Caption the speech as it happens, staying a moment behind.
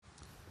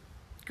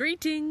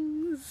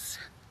Greetings!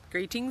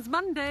 Greetings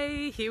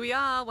Monday! Here we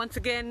are once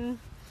again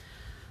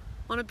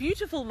on a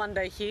beautiful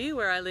Monday here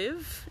where I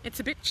live. It's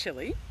a bit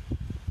chilly,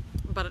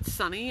 but it's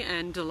sunny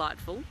and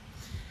delightful.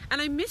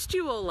 And I missed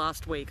you all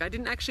last week. I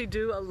didn't actually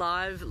do a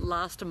live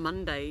last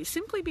Monday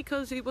simply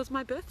because it was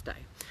my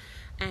birthday.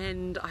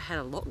 And I had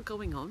a lot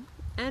going on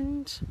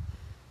and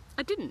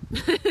I didn't.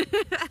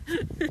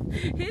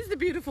 Here's the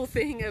beautiful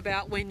thing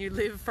about when you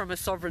live from a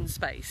sovereign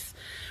space.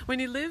 When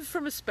you live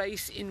from a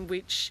space in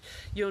which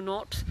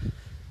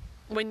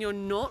when you're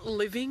not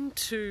living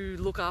to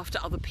look after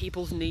other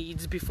people's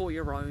needs before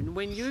your own,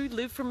 when you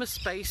live from a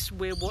space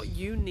where what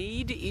you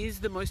need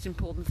is the most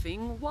important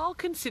thing while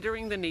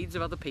considering the needs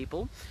of other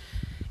people,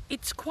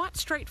 it's quite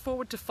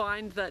straightforward to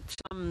find that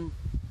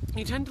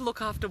you tend to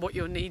look after what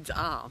your needs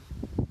are.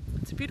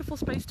 It's a beautiful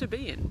space to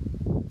be in.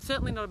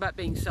 Certainly not about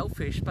being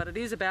selfish, but it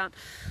is about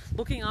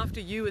looking after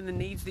you and the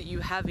needs that you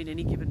have in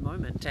any given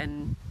moment.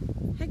 And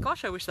hey,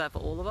 gosh, I wish that for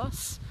all of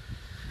us.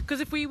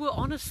 Because if we were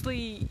honest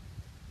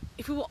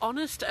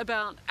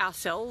about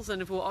ourselves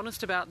and if we were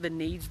honest about the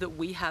needs that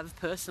we have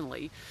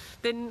personally,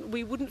 then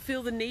we wouldn't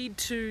feel the need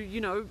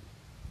to,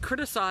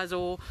 criticize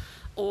or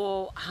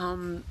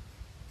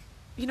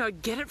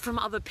get it from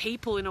other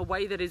people in a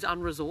way that is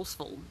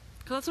unresourceful.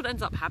 Because that's what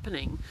ends up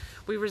happening.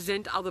 We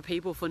resent other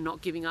people for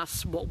not giving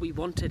us what we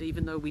wanted,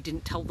 even though we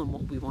didn't tell them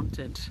what we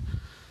wanted.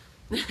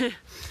 I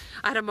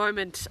had a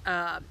moment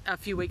a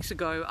few weeks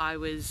ago. I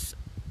was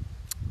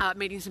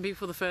meeting some people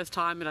for the first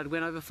time and I'd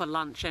went over for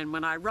lunch, and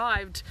when I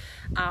arrived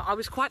I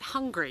was quite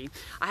hungry.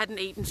 I hadn't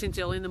eaten since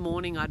early in the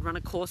morning. I'd run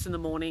a course in the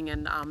morning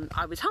and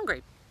I was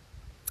hungry.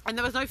 And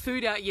there was no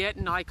food out yet,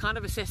 and I kind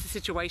of assessed the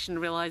situation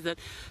and realised that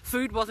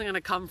food wasn't going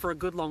to come for a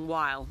good long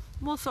while.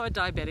 I'm also a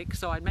diabetic,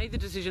 so I'd made the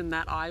decision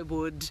that I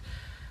would,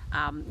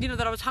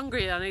 that I was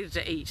hungry and I needed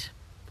to eat.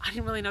 I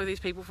didn't really know these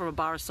people from a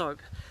bar of soap.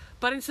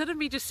 But instead of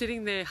me just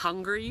sitting there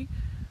hungry,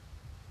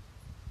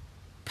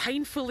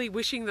 painfully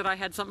wishing that I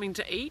had something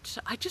to eat,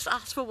 I just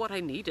asked for what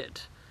I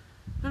needed.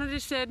 And I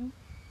just said,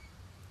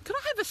 "Could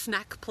I have a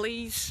snack,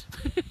 please?"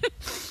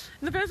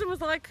 And the person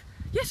was like,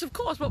 "Yes, of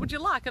course, what would you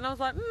like?" And I was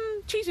like,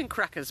 "Cheese and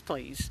crackers,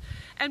 please."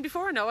 And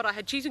before I know it, I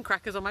had cheese and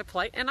crackers on my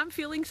plate and I'm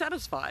feeling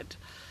satisfied.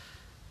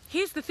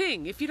 Here's the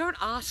thing, if you don't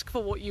ask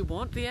for what you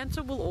want, the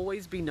answer will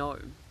always be no.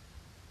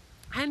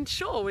 And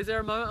sure, is there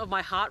a moment of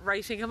my heart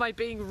racing? Am I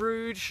being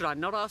rude? Should I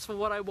not ask for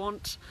what I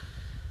want?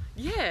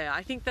 Yeah,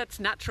 I think that's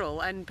natural.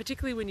 And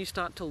particularly when you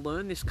start to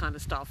learn this kind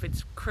of stuff,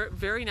 it's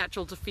very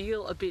natural to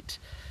feel a bit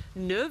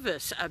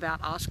nervous about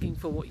asking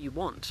for what you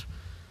want.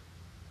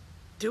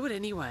 Do it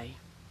anyway.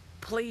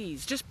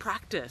 Please, just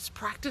practice.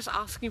 Practice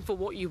asking for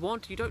what you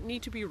want. You don't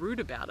need to be rude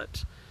about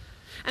it.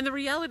 And the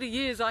reality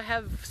is I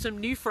have some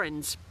new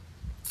friends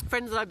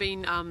that I've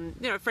been,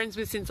 friends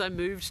with since I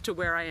moved to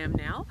where I am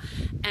now.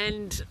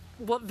 And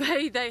what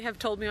they have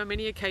told me on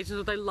many occasions,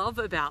 what they love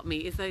about me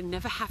is they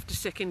never have to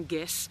second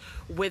guess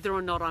whether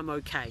or not I'm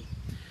okay.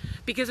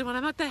 Because when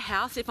I'm at their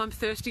house, if I'm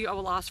thirsty, I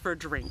will ask for a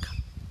drink.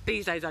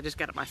 These days I just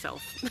get it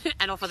myself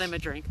and offer them a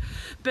drink.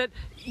 But,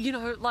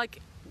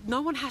 no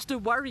one has to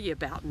worry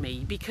about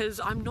me because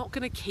I'm not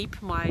going to keep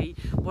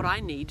what I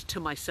need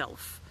to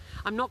myself.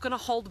 I'm not going to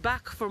hold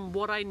back from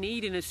what I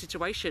need in a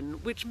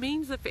situation, which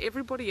means that for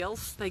everybody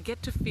else, they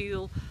get to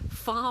feel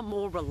far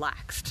more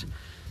relaxed.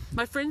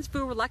 My friends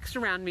feel relaxed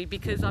around me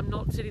because I'm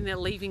not sitting there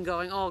leaving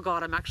going, "Oh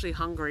God, I'm actually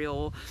hungry,"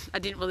 or "I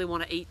didn't really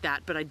want to eat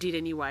that, but I did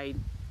anyway."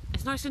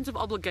 There's no sense of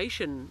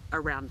obligation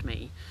around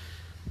me.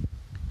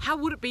 How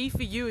would it be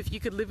for you if you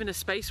could live in a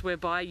space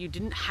whereby you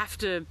didn't have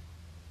to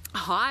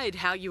hide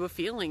how you were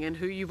feeling and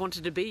who you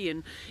wanted to be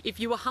and if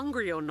you were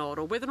hungry or not,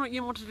 or whether or not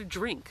you wanted to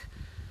drink?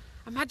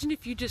 Imagine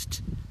if you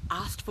just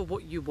asked for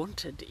what you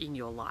wanted in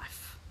your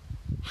life.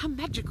 How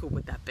magical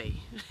would that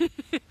be?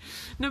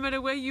 No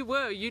matter where you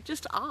were, you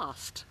just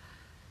asked.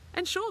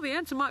 And sure, the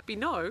answer might be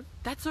no.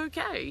 That's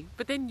okay.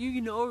 But then you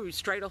know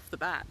straight off the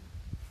bat.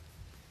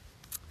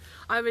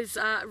 I was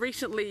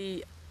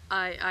recently,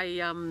 I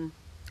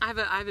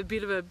have a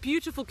bit of a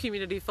beautiful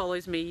community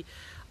follows me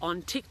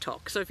on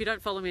TikTok. So if you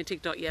don't follow me on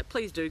TikTok yet,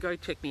 please do go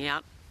check me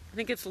out. I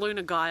think it's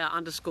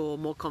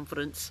LunaGaia_more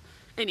confidence.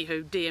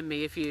 Anywho, DM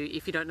me if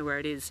you don't know where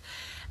it is.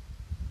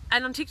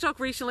 And on TikTok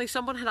recently,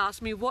 someone had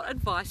asked me, what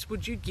advice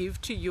would you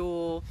give to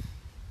your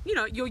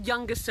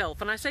younger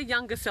self? And I say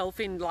younger self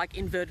in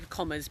inverted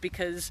commas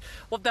because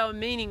what they were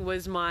meaning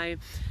was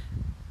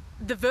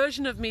the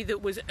version of me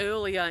that was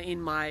earlier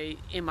in my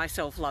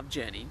self-love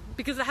journey,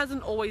 because it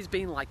hasn't always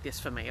been like this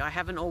for me. I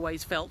haven't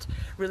always felt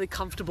really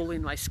comfortable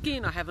in my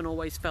skin. I haven't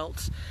always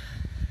felt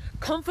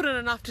confident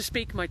enough to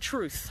speak my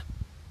truth.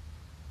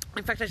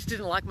 In fact, I just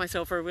didn't like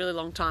myself for a really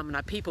long time and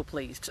I people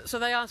pleased. So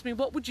they asked me,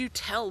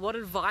 what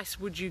advice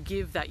would you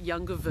give that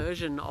younger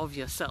version of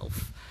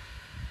yourself?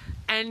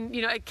 And,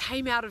 it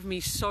came out of me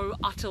so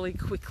utterly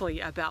quickly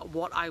about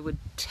what I would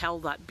tell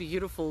that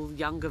beautiful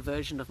younger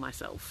version of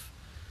myself.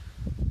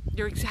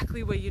 You're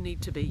exactly where you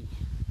need to be.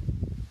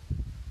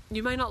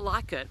 You may not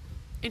like it.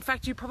 In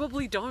fact, you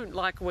probably don't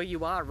like where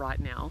you are right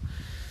now.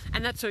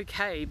 And that's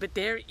okay. But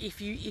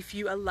if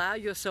you allow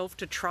yourself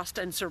to trust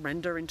and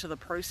surrender into the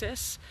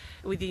process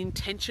with the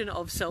intention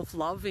of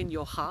self-love in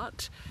your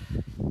heart,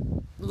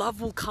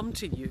 love will come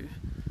to you.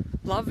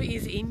 Love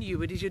is in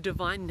you. It is your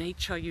divine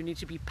nature. You need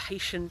to be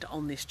patient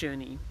on this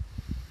journey.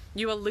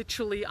 You are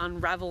literally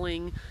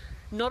unraveling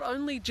not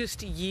only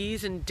just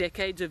years and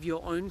decades of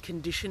your own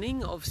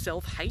conditioning of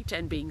self-hate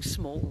and being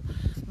small,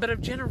 but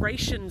of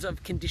generations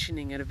of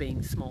conditioning and of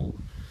being small.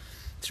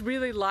 It's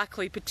really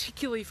likely,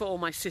 particularly for all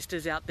my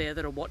sisters out there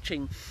that are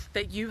watching,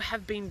 that you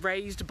have been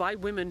raised by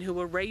women who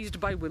were raised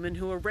by women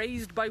who were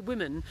raised by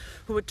women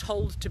who were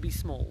told to be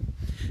small,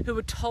 who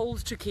were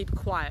told to keep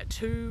quiet,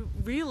 who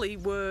really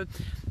were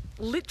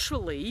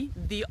literally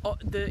the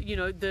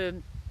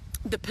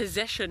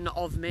possession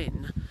of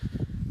men.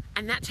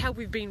 And that's how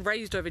we've been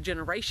raised over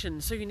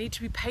generations. So you need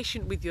to be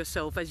patient with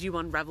yourself as you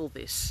unravel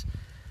this.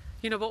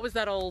 What was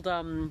that old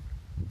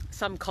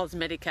some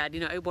cosmetic ad?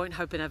 It won't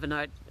happen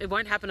overnight. It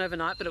won't happen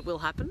overnight, but it will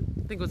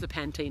happen. I think it was a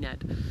Pantene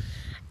ad.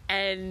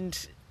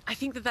 And I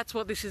think that that's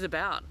what this is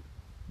about.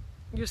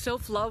 Your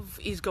self-love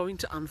is going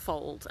to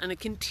unfold, and it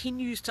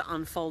continues to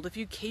unfold if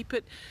you keep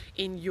it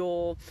in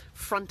your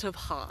front of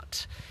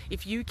heart.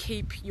 If you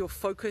keep your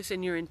focus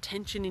and your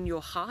intention in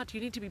your heart,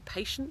 you need to be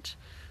patient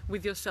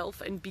with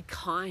yourself and be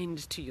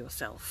kind to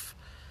yourself.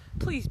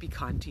 Please be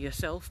kind to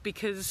yourself,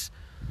 because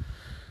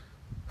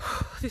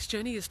this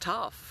journey is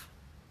tough.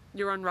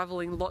 You're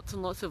unraveling lots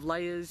and lots of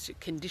layers,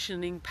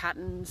 conditioning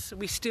patterns.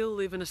 We still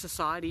live in a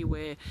society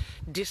where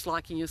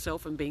disliking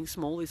yourself and being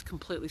small is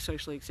completely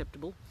socially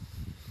acceptable.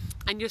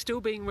 And you're still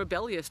being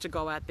rebellious to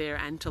go out there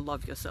and to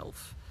love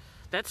yourself.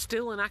 That's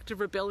still an act of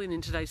rebellion in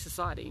today's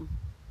society.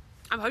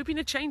 I'm hoping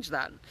to change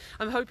that.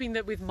 I'm hoping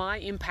that with my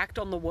impact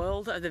on the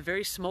world, the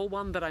very small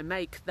one that I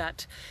make,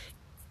 that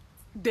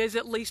there's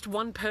at least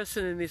one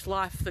person in this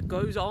life that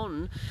goes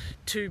on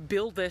to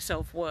build their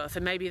self-worth,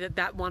 and maybe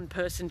that one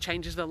person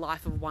changes the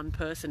life of one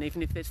person,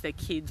 even if it's their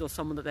kids or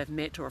someone that they've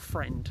met or a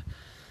friend.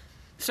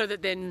 So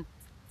that then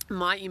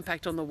my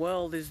impact on the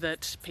world is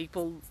that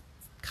people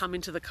come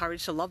into the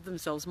courage to love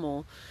themselves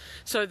more,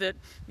 so that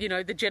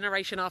the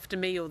generation after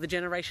me or the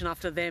generation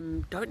after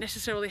them don't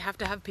necessarily have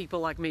to have people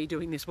like me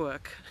doing this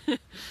work.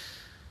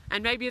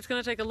 And maybe it's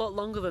going to take a lot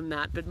longer than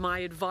that, but my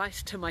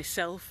advice to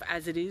myself,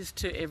 as it is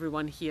to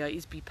everyone here,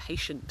 is be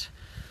patient.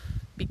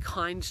 Be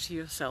kind to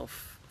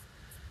yourself.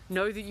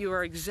 Know that you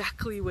are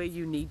exactly where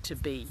you need to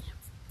be.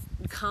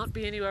 You can't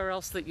be anywhere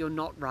else that you're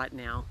not right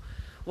now.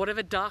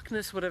 Whatever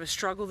darkness, whatever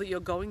struggle that you're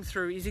going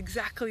through is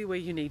exactly where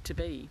you need to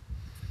be.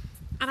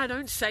 And I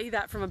don't say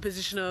that from a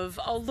position of,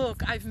 oh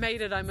look, I've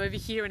made it, I'm over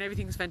here and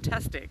everything's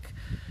fantastic.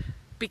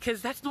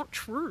 Because that's not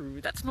true.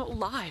 That's not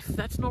life.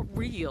 That's not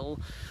real.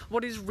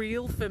 What is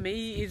real for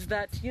me is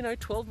that,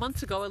 12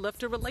 months ago I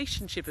left a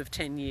relationship of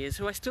 10 years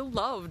who I still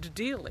loved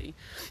dearly.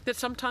 That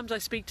sometimes I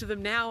speak to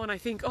them now and I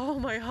think, oh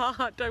my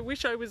heart, I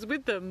wish I was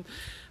with them.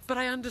 But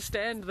I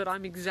understand that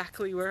I'm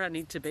exactly where I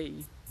need to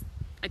be.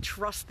 I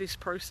trust this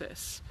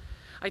process.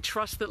 I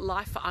trust that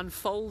life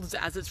unfolds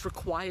as it's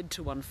required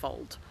to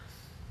unfold.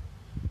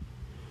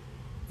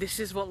 This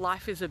is what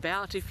life is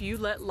about. If you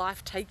let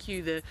life take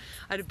you,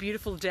 I had a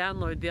beautiful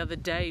download the other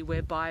day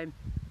whereby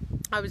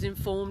I was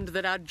informed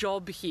that our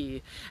job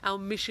here, our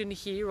mission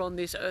here on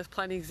this earth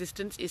plane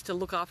existence, is to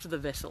look after the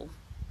vessel.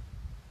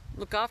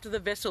 Look after the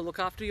vessel, look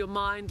after your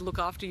mind, look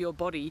after your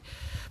body.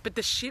 But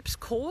the ship's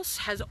course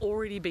has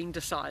already been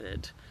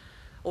decided.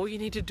 All you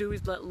need to do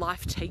is let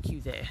life take you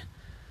there.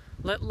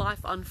 Let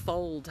life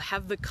unfold.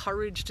 Have the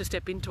courage to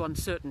step into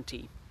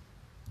uncertainty.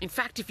 In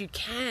fact, if you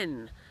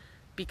can,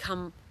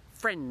 become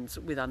friends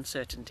with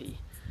uncertainty,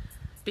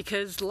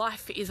 because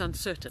life is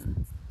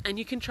uncertain and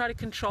you can try to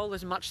control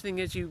as much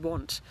thing as you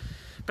want,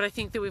 but I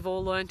think that we've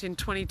all learned in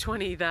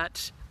 2020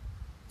 that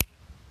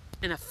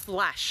in a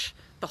flash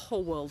the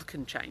whole world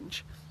can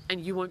change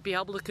and you won't be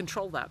able to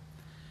control that.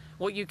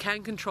 What you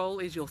can control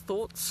is your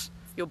thoughts,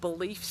 your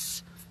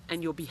beliefs,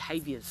 and your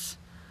behaviors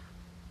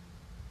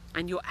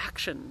and your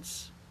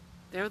actions.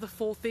 There are the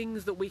 4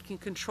 things that we can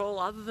control.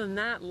 Other than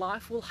that,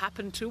 life will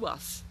happen to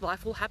us.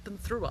 Life will happen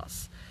through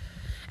us.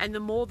 And the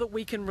more that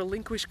we can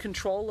relinquish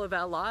control of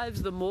our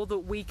lives, the more that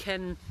we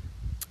can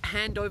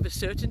hand over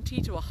certainty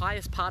to a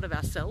highest part of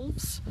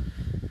ourselves,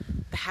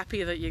 the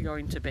happier that you're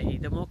going to be,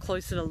 the more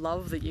closer to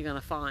love that you're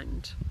going to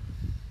find.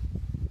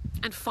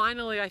 And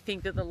finally, I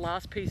think that the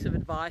last piece of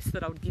advice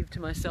that I would give to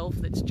myself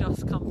that's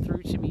just come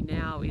through to me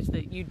now is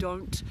that you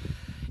don't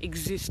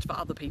exist for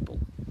other people.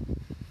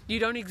 You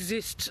don't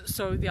exist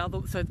so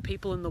the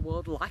people in the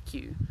world like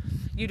you.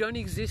 You don't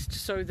exist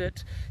so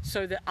that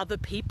other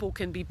people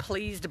can be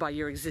pleased by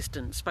your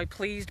existence,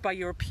 pleased by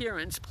your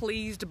appearance,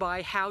 pleased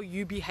by how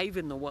you behave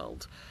in the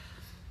world.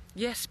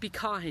 Yes, be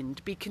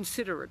kind, be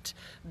considerate,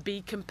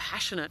 be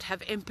compassionate,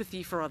 have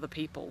empathy for other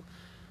people.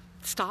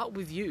 Start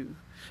with you,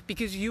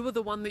 because you are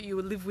the one that you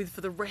will live with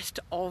for the rest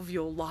of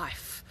your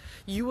life.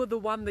 You are the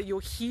one that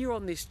you're here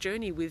on this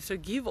journey with, so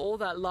give all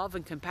that love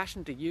and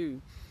compassion to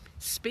you.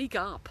 Speak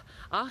up.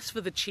 Ask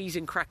for the cheese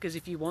and crackers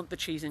if you want the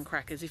cheese and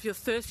crackers. If you're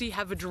thirsty,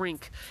 have a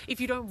drink.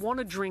 If you don't want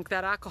to drink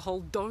that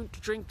alcohol, don't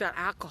drink that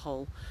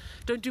alcohol.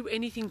 Don't do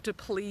anything to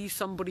please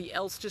somebody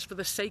else just for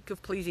the sake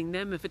of pleasing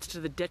them if it's to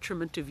the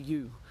detriment of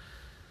you.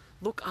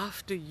 Look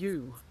after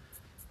you.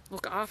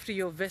 Look after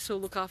your vessel,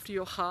 look after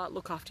your heart,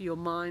 look after your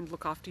mind,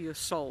 look after your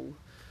soul.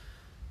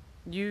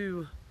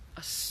 You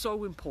are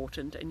so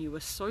important and you are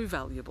so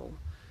valuable.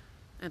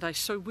 And I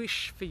so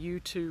wish for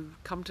you to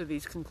come to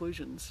these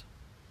conclusions.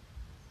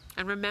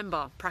 And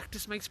remember,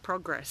 practice makes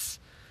progress.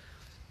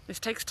 This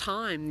takes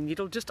time.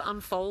 It'll just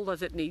unfold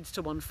as it needs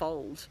to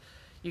unfold.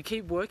 You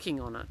keep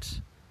working on it.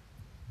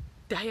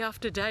 Day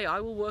after day, I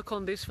will work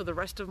on this for the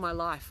rest of my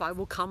life. I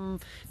will come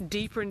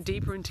deeper and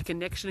deeper into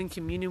connection and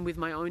communion with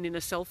my own inner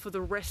self for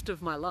the rest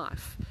of my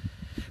life.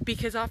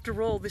 Because after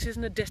all, this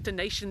isn't a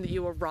destination that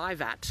you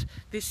arrive at.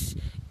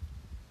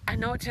 I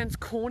know it sounds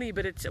corny,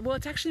 but it's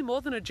actually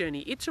more than a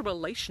journey. It's a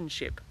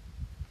relationship.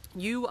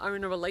 You are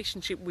in a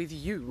relationship with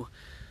you.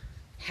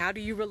 How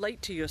do you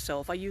relate to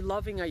yourself? Are you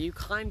loving? Are you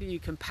kind? Are you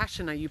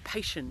compassionate? Are you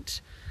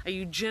patient? Are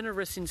you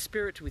generous in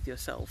spirit with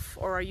yourself?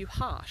 Or are you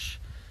harsh?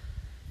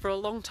 For a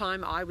long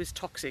time, I was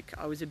toxic,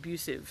 I was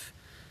abusive,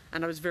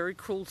 and I was very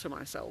cruel to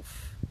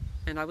myself.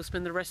 And I will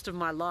spend the rest of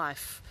my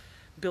life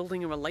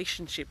building a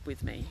relationship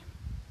with me.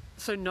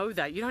 So know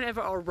that. You don't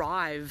ever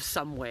arrive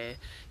somewhere.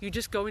 You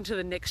just go into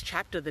the next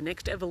chapter, the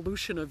next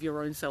evolution of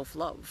your own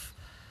self-love.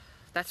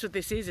 That's what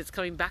this is. It's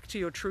coming back to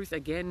your truth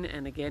again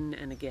and again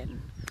and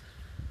again.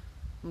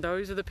 And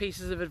those are the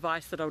pieces of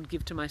advice that I would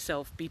give to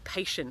myself. Be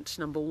patient,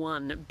 number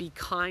 1. Be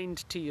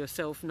kind to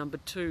yourself, number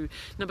 2.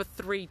 Number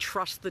 3,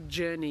 trust the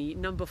journey.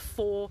 Number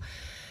 4,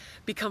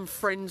 become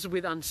friends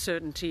with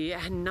uncertainty.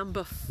 And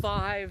number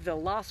 5, the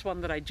last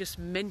one that I just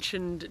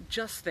mentioned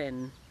just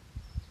then,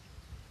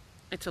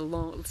 it's a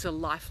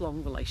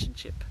lifelong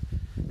relationship.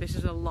 This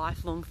is a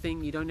lifelong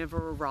thing. You don't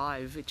ever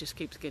arrive. It just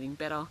keeps getting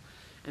better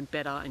and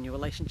better, and your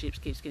relationships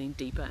keeps getting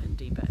deeper and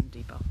deeper and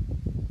deeper.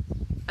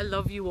 I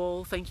love you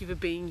all. Thank you for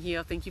being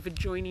here. Thank you for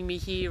joining me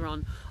here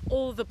on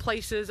all the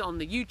places, on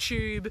the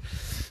YouTube,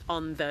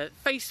 on the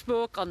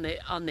Facebook, on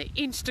the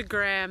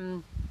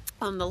Instagram,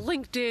 on the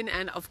LinkedIn,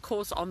 and of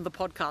course on the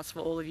podcast for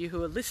all of you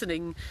who are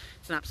listening.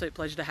 It's an absolute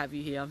pleasure to have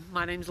you here.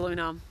 My name's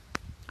Luna.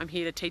 I'm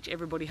here to teach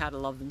everybody how to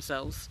love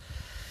themselves,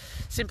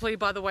 simply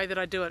by the way that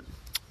I do it.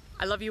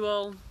 I love you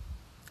all.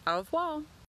 Au revoir.